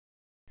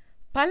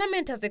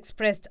Parliament has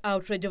expressed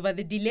outrage over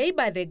the delay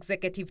by the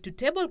executive to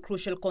table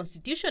crucial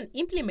constitution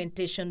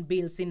implementation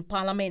bills in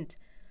Parliament.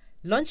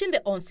 Launching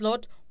the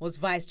onslaught was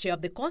Vice Chair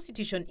of the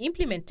Constitution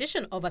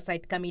Implementation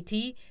Oversight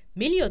Committee,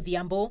 Millie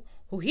Odhiambo,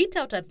 who hit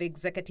out at the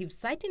executive,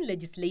 citing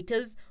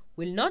legislators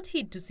will not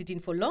heed to sit in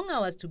for long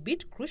hours to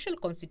beat crucial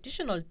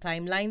constitutional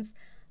timelines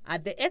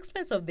at the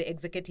expense of the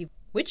executive,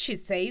 which she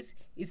says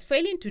is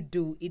failing to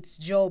do its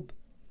job.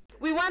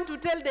 We want to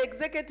tell the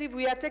executive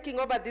we are taking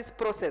over this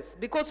process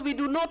because we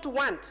do not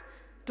want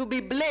to be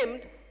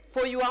blamed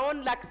for your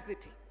own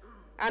laxity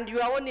and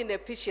your own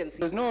inefficiency.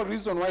 There's no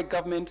reason why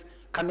government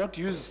cannot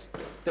use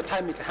the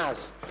time it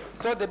has.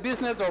 So the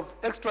business of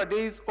extra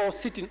days or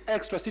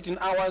extra sitting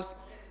hours,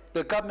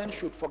 the government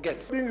should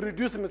forget. Being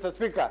reduced, Mr.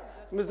 Speaker.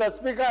 Mr.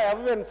 Speaker, I have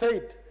even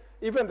said,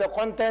 even the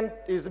content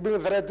is being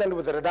threatened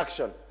with a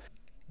reduction.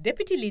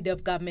 Deputy Leader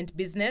of Government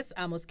Business,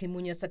 Amos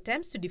Kimunya's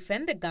attempts to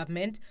defend the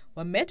government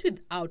were met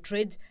with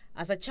outrage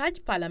as a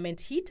charged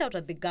Parliament hit out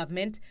at the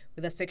government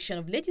with a section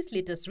of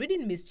legislators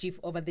reading mischief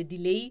over the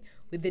delay,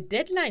 with the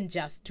deadline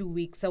just 2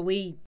 weeks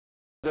away.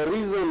 The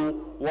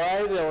reason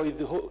why they are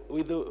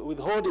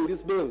withholding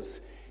these bills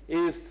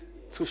is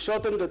to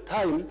shorten the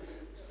time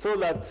so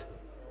that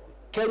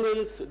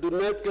Kenyans do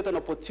not get an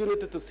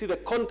opportunity to see the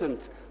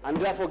content and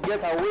therefore get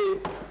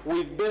away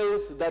with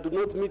bills that do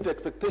not meet the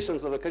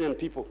expectations of the Kenyan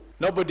people.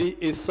 Nobody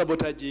is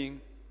sabotaging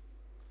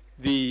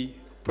the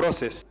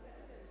process.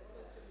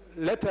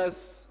 Let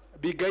us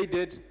be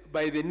guided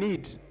by the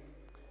need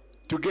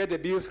to get the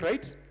bills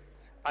right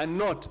and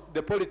not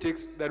the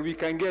politics that we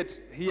can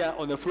get here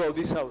on the floor of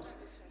this house.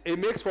 It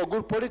makes for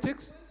good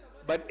politics,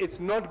 but it's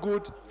not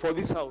good for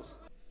this house.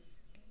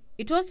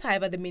 It was,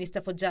 however, the Minister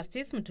for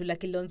Justice, Mutula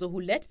Kilonzo, who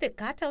let the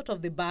cat out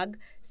of the bag,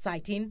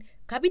 citing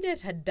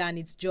Cabinet had done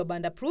its job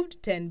and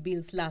approved 10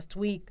 bills last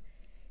week.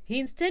 He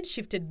instead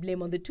shifted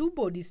blame on the two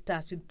bodies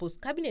tasked with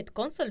post-cabinet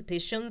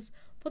consultations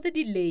for the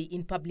delay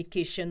in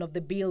publication of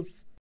the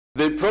bills.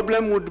 The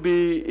problem would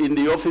be in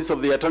the Office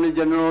of the Attorney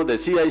General, the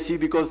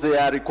CIC, because they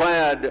are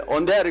required,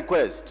 on their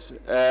request,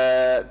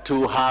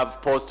 to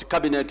have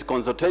post-cabinet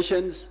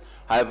consultations.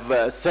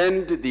 I've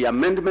sent the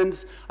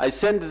amendments. I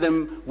sent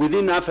them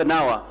within half an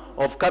hour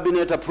of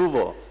cabinet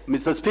approval.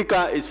 Mr.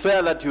 Speaker, it's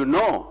fair that you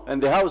know,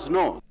 and the House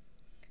knows.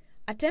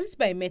 Attempts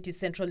by Meti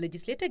Central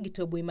Legislator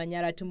Gitobu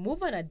Imanyara to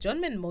move an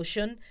adjournment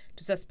motion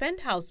to suspend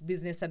House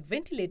business and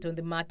ventilate on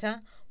the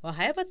matter were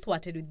however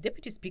thwarted, with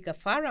Deputy Speaker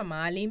Farah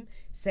Maalim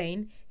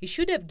saying he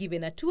should have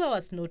given a 2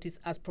 hours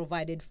notice as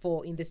provided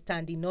for in the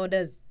standing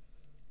orders.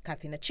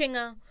 Kathy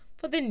Nachenga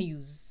for the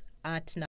news at 9.